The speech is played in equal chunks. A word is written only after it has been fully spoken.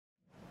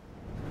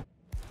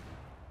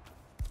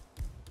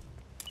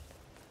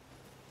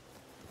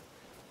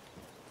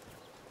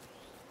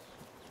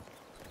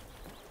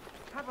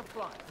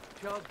fine.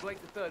 Charles Blake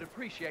III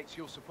appreciates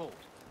your support.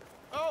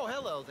 Oh,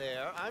 hello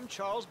there. I'm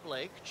Charles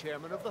Blake,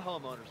 chairman of the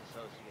Homeowners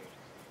Association.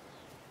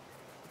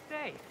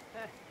 Say,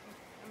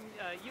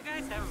 you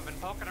guys haven't been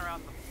poking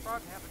around the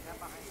frog habitat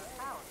behind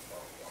the house. No.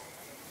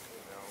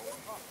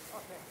 Oh,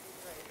 okay,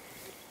 great.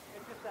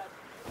 It's just that,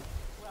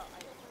 well, I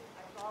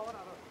saw one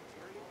of those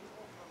security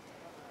people from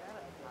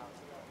Janet's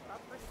house. I'm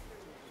pretty sure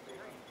he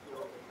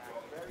was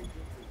very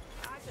busy.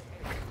 I just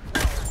hate it.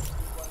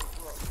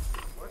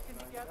 Working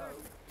together,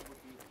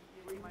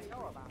 we might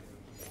know about it.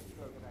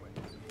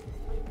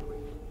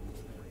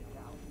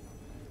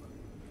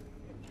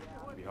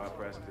 Be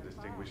hard-pressed to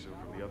distinguish them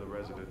from the other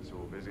residents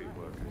or visiting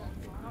workers.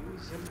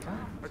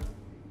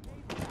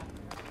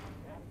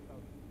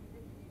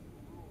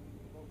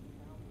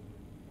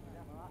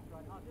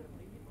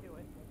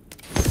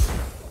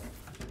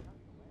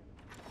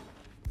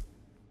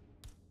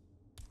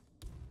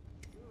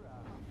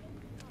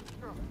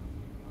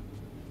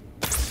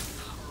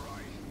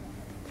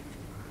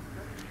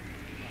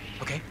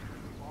 Okay.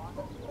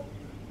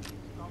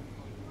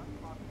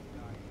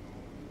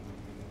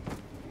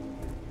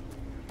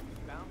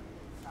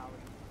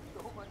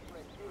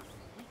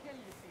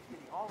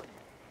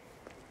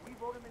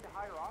 Vote him into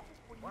higher office?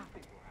 What do you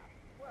think will happen?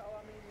 Well,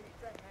 I mean, he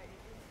said, hey,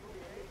 he's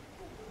really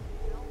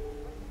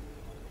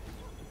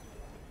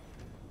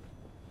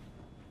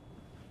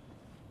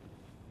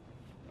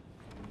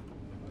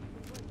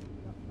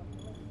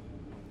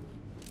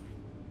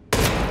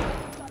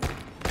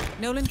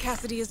Nolan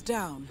Cassidy is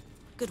down.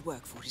 Good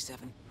work,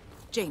 47.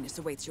 Janus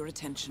awaits your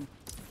attention.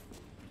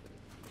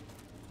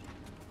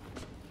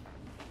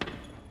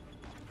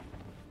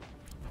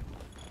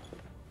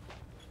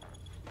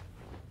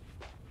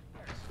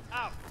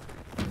 Out!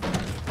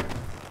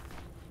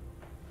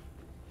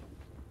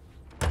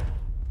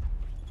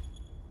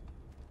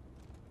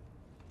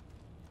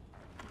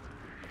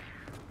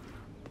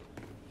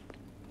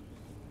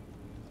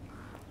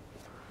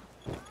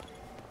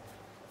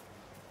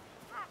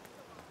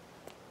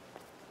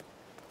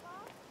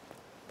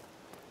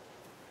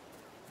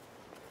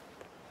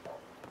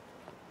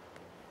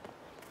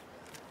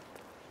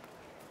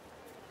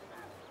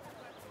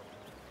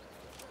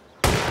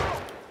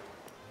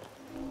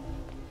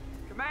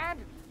 Command,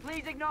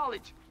 please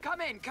acknowledge.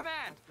 Come in,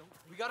 command.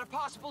 We got a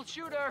possible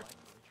shooter.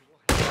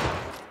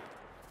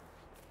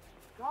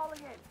 Calling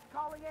in.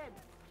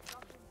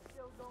 Something's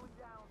still going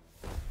down.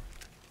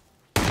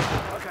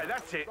 Okay,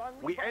 that's it.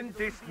 We end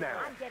this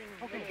now.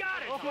 Okay,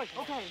 got it!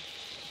 Okay.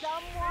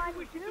 Someone Maybe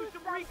we should do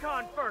some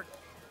recon first.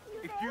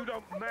 If you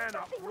don't man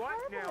up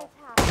right now...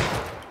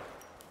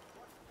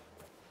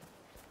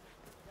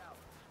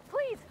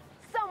 Please,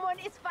 someone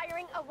is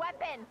firing a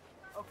weapon.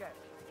 Okay,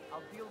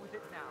 I'll deal with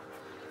it now.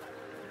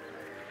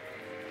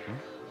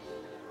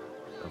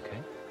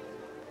 Okay.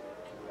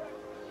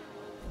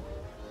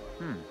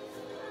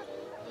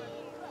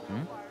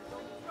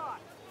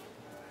 Scott,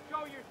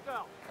 show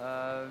yourself.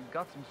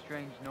 Got some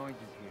strange noises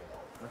here.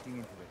 Looking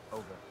into it.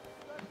 Over.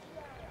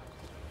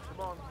 Come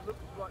on, looks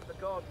like the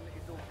garden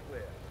is all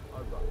clear.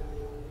 Over.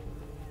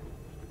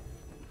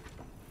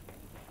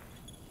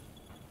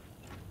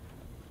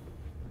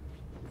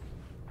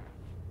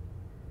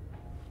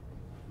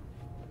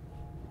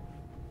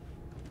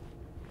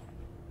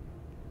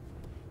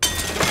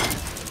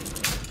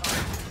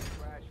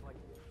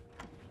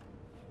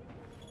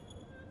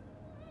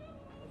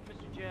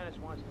 Mr. Janus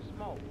wants to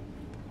smoke.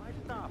 Why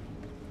stop?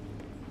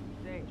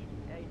 Sage,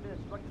 yeah, he's been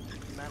instructed to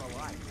keep the man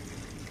alive.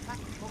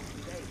 Packing smoke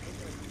today ain't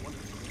gonna be one of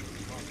the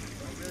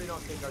I really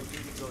don't think our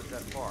duty goes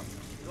that far.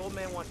 The old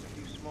man wants a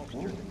few smokes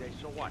during the day,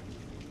 so what?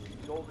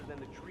 He's older than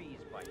the trees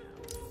by now.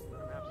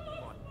 Let him have some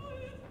fun.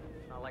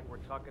 It's not like we're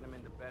tucking him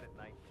into bed at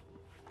night.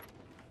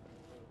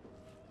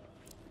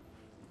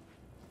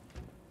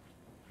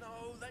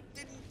 No, that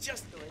didn't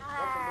just...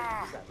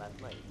 That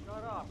last night.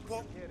 Shut up.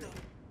 What Kid. the...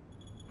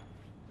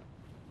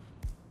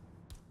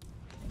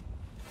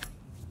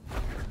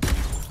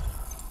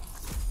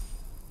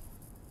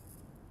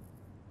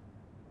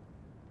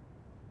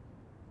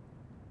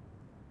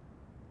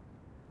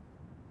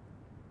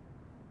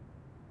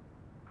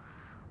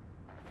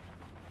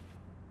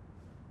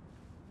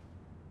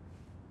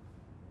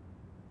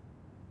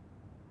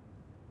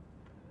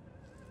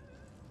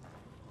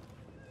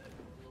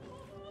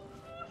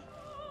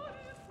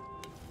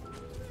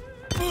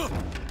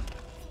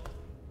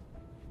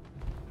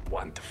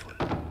 Wonderful.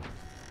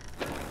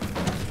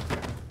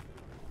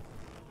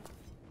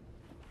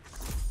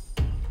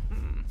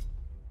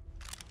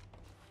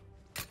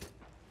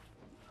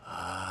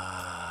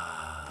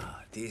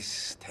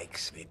 This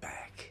takes me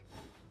back.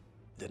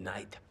 The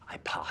night I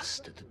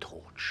passed the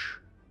torch.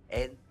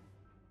 End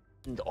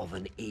of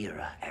an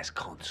era as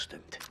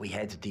constant. We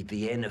had the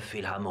Vienna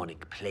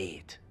Philharmonic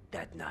played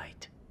that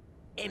night.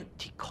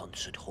 Empty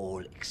concert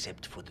hall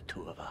except for the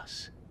two of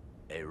us.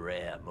 A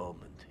rare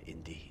moment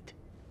indeed.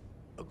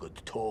 A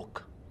good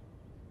talk,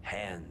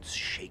 hands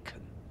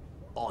shaken,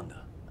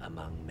 honor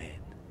among men.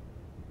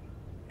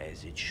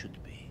 As it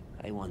should be.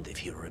 I wonder if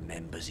he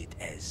remembers it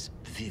as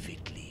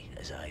vividly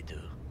as I do.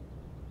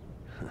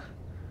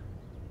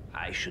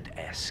 I should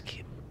ask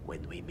him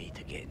when we meet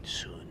again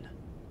soon.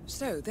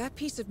 So, that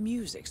piece of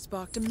music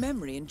sparked a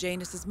memory in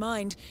Janus's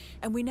mind,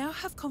 and we now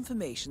have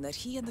confirmation that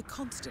he and the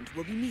Constant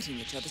will be meeting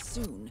each other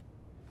soon.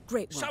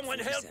 Great work, Someone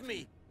 47. help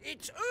me!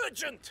 It's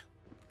urgent!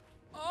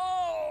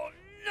 Oh,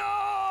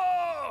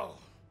 no!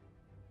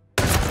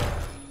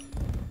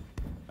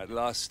 At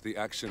last, the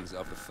actions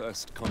of the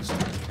first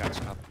Constant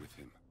catch up with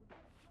him.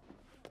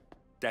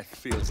 Death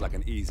feels like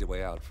an easy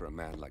way out for a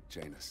man like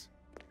Janus.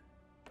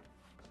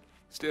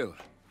 Still,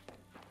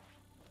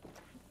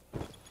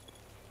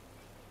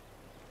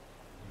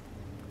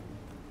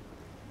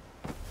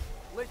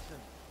 Listen,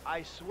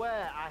 I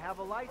swear I have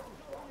a license.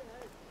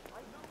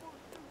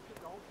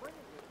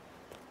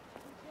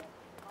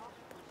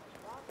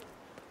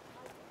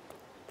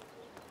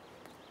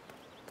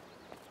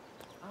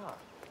 Ah,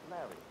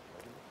 Larry.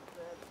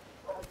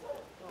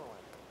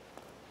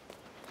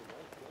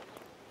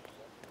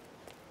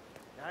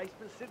 Yeah, he's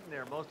been sitting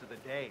there most of the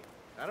day.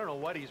 I don't know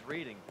what he's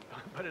reading,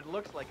 but it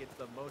looks like it's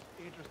the most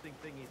interesting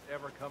thing he's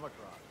ever come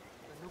across.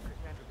 The new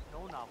Cassandra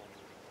Snow novel.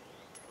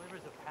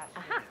 Flavors of Past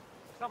Years.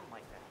 Something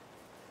like that.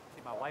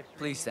 See, my wife's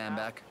Please reading stand it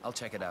now. back. I'll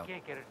check it out.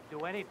 Can't get her to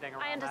do anything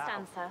around I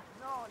understand, the house.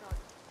 sir. No,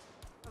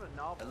 it's not a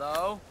novel.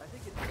 Hello? I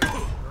think it's a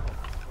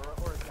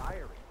journal or a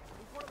diary.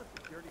 He's one of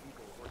the security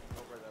people working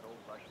over at that old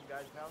Russian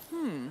guy's house.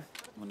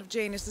 One of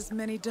Janus's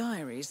many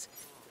diaries.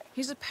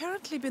 He's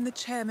apparently been the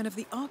chairman of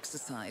the Ark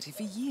Society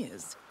for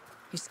years.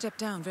 He stepped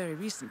down very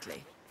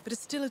recently, but is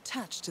still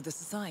attached to the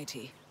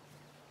society.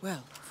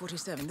 Well,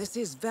 47, this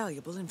is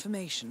valuable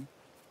information.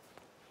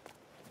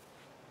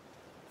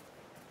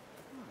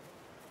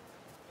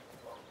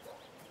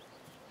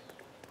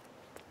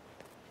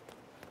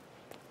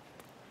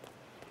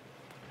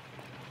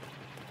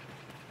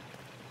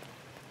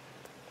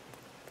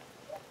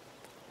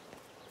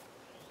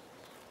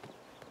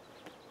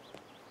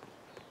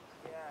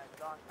 Yeah,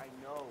 Doc, I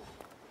know.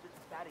 This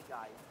fatty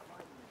guy is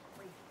driving me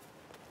crazy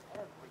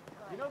every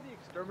time. You know the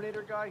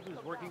exterminator guy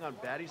who's working on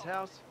Batty's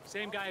house?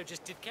 Same guy who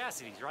just did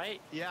Cassidy's,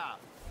 right? Yeah.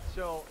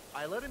 So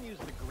I let him use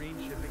the green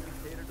shipping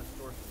container to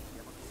store some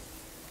chemicals.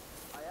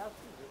 I asked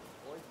him if it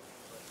was poison,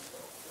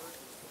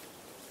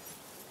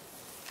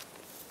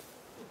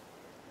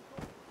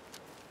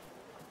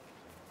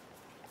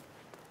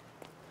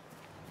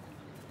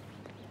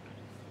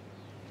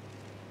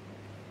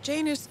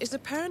 Janus is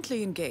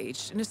apparently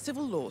engaged in a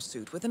civil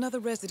lawsuit with another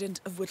resident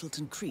of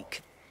Whittleton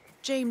Creek.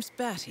 James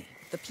Batty,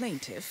 the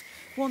plaintiff,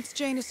 wants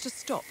Janus to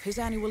stop his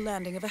annual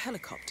landing of a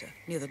helicopter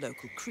near the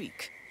local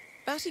creek.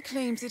 Batty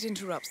claims it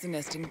interrupts the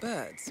nesting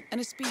birds and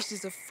a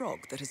species of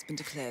frog that has been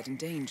declared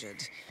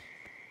endangered.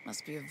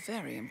 Must be a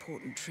very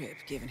important trip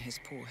given his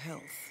poor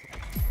health.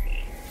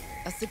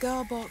 A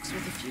cigar box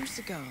with a few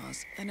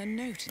cigars and a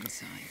note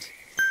inside.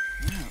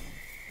 Well,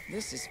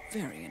 this is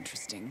very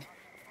interesting.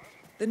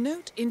 The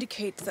note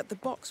indicates that the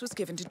box was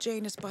given to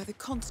Janus by the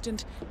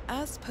Constant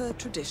as per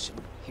tradition,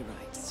 he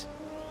writes.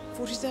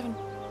 47.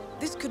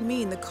 This could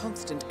mean the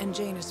Constant and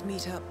Janus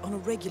meet up on a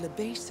regular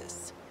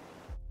basis.